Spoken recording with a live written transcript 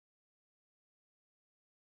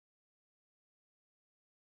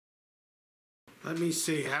Let me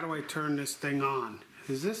see. How do I turn this thing on?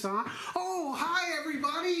 Is this on? Oh, hi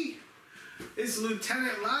everybody! It's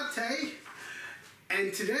Lieutenant Latte.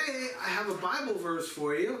 And today I have a Bible verse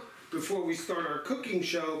for you before we start our cooking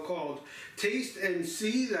show called Taste and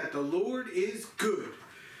See That the Lord is Good.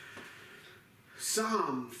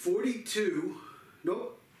 Psalm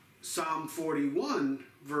 41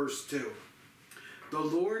 verse 2. The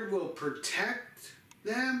Lord will protect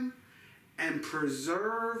them and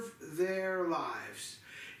preserve their lives.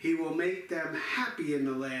 He will make them happy in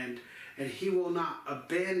the land, and he will not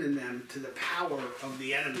abandon them to the power of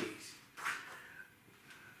the enemies.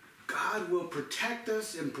 God will protect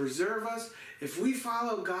us and preserve us. If we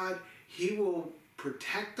follow God, he will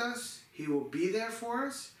protect us. He will be there for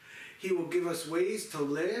us. He will give us ways to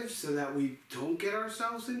live so that we don't get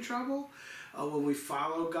ourselves in trouble. When we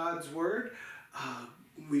follow God's word,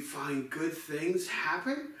 we find good things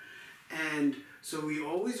happen. And so we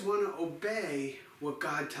always want to obey what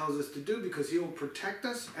God tells us to do, because he will protect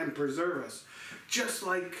us and preserve us. Just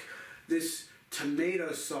like this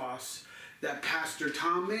tomato sauce that Pastor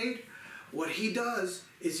Tom made, what he does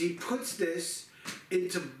is he puts this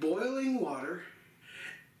into boiling water,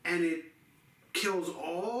 and it kills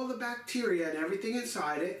all the bacteria and everything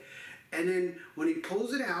inside it. And then when he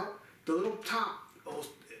pulls it out, the little top,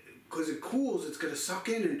 because it cools, it's going to suck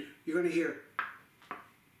in, and you're going to hear,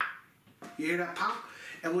 you hear that pop?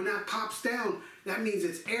 And when that pops down, that means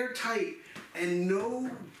it's airtight and no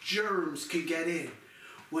germs can get in.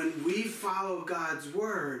 When we follow God's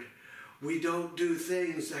word, we don't do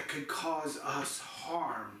things that could cause us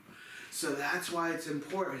harm. So that's why it's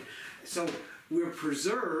important. So we're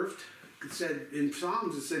preserved. It said in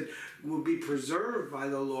Psalms, it said we'll be preserved by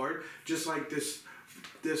the Lord, just like this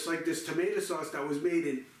tomato sauce that was made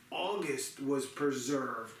in August was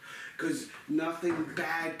preserved, because nothing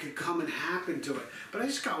bad could come and happen to it. But I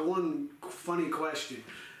just got one funny question.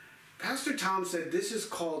 Pastor Tom said this is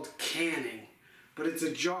called canning, but it's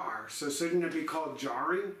a jar, so shouldn't it be called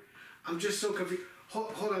jarring? I'm just so confused.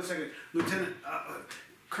 Hold on a second. Lieutenant,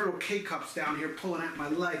 Colonel K-Cup's down here pulling at my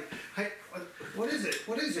leg. Hey, what is it?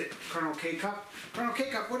 What is it, Colonel K-Cup? Colonel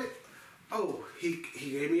K-Cup, what is... Oh, he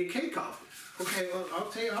gave me a K-Cup. Okay, well, I'll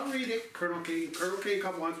tell you, I'll read it. Colonel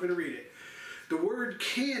K-Cup wants me to read it. The word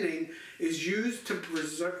canning is used to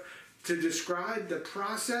describe the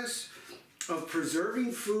process of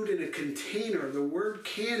preserving food in a container. The word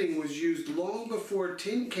canning was used long before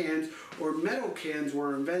tin cans or metal cans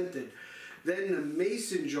were invented. Then the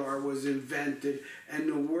mason jar was invented, and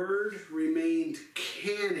the word remained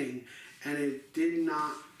canning, and it did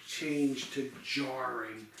not change to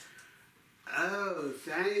jarring. Oh,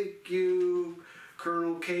 thank you,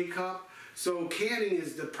 Colonel K-Cup. So canning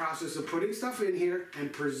is the process of putting stuff in here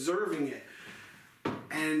and preserving it.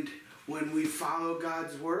 And when we follow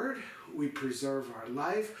God's word, we preserve our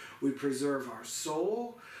life, we preserve our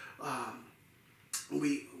soul,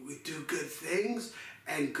 we do good things,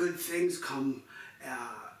 and good things come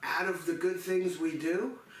out of the good things we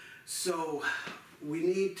do. So we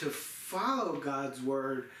need to follow God's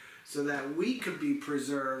word so that we could be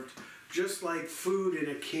preserved, just like food in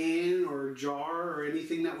a can or a jar or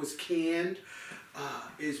anything that was canned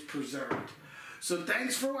is preserved. So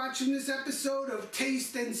thanks for watching this episode of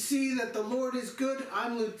Taste and See That the Lord is Good.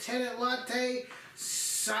 I'm Lieutenant Latte,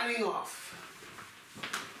 signing off.